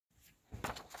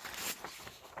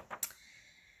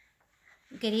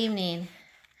Good evening.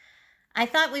 I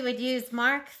thought we would use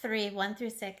Mark 3, 1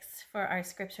 through 6 for our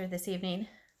scripture this evening.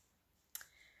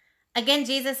 Again,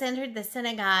 Jesus entered the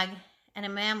synagogue, and a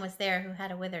man was there who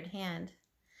had a withered hand.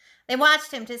 They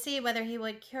watched him to see whether he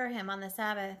would cure him on the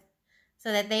Sabbath,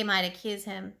 so that they might accuse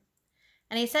him.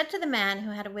 And he said to the man who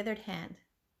had a withered hand,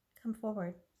 "Come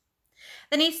forward."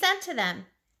 Then he said to them,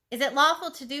 "Is it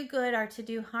lawful to do good or to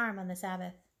do harm on the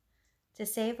Sabbath, to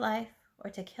save life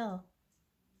or to kill?"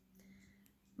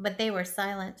 But they were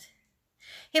silent.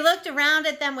 He looked around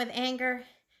at them with anger.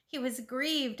 He was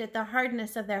grieved at the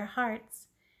hardness of their hearts.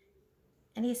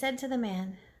 And he said to the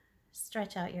man,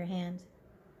 "Stretch out your hand."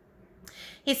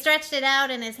 He stretched it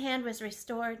out, and his hand was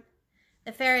restored.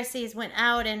 The Pharisees went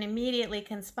out and immediately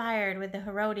conspired with the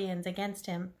Herodians against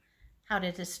him, how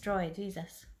to destroy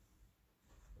Jesus.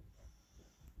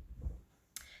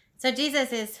 So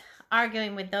Jesus is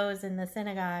arguing with those in the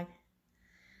synagogue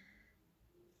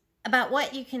about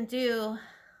what you can do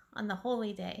on the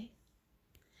holy day.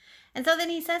 And so then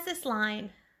he says this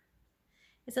line,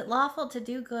 "Is it lawful to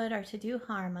do good or to do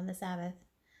harm on the Sabbath,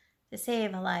 to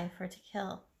save a life or to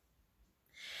kill?"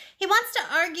 He wants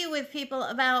to argue with people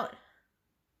about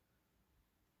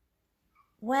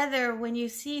whether when you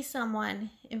see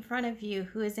someone in front of you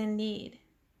who is in need,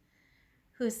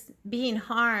 who's being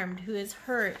harmed, who is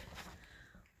hurt,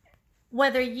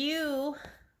 whether you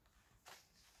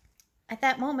at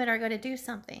that moment are going to do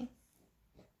something.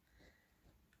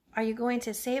 Are you going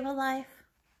to save a life?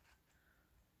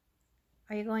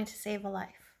 Are you going to save a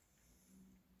life?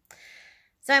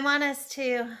 So I want us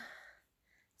to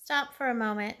stop for a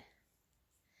moment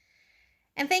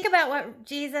and think about what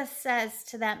Jesus says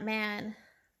to that man.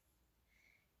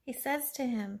 He says to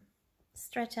him,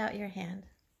 "Stretch out your hand."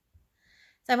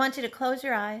 So I want you to close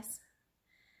your eyes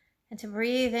and to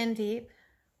breathe in deep.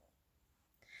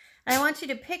 And I want you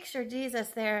to picture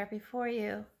Jesus there before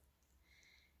you.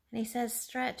 And he says,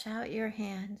 "Stretch out your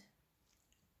hand."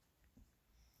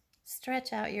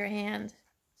 Stretch out your hand.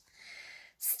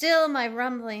 Still my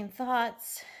rumbling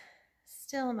thoughts.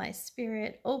 Still my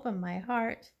spirit. Open my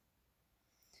heart.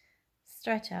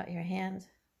 Stretch out your hand.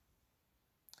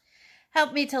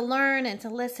 Help me to learn and to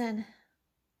listen.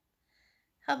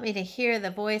 Help me to hear the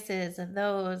voices of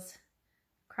those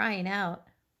crying out.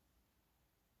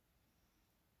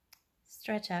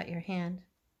 Stretch out your hand.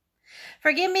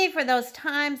 Forgive me for those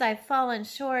times I've fallen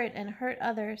short and hurt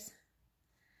others.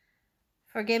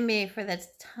 Forgive me for the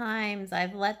times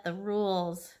I've let the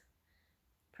rules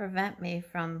prevent me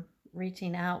from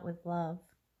reaching out with love.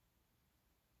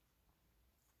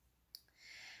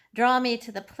 Draw me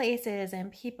to the places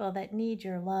and people that need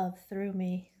your love through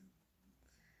me.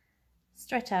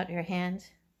 Stretch out your hand.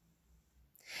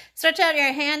 Stretch out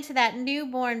your hand to that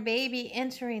newborn baby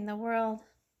entering the world.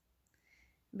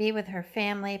 Be with her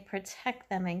family, protect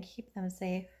them and keep them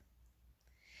safe.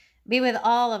 Be with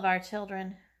all of our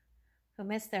children who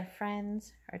miss their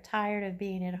friends, are tired of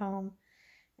being at home,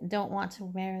 and don't want to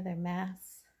wear their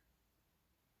masks.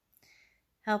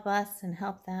 Help us and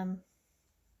help them.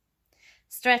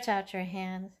 Stretch out your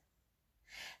hand.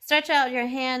 Stretch out your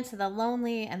hand to the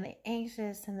lonely and the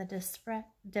anxious and the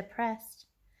depressed,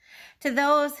 to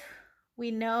those we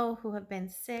know who have been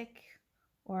sick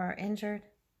or are injured,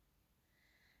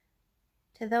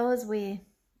 to those we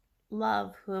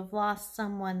love who have lost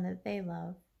someone that they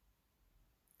love.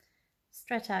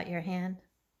 Stretch out your hand.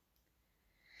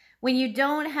 When you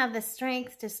don't have the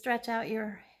strength to stretch out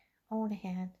your own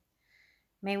hand,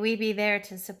 may we be there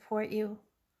to support you,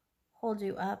 hold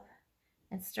you up,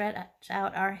 and stretch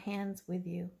out our hands with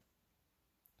you.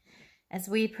 As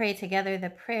we pray together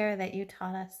the prayer that you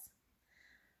taught us,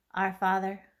 Our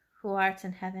Father, who art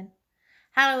in heaven,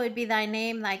 hallowed be thy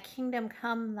name, thy kingdom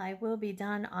come, thy will be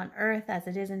done on earth as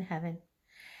it is in heaven.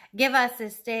 Give us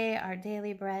this day our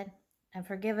daily bread, and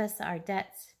forgive us our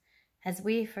debts as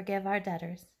we forgive our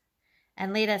debtors.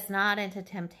 And lead us not into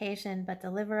temptation, but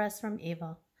deliver us from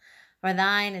evil. For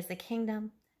thine is the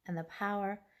kingdom and the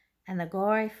power and the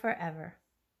glory forever.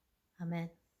 Amen.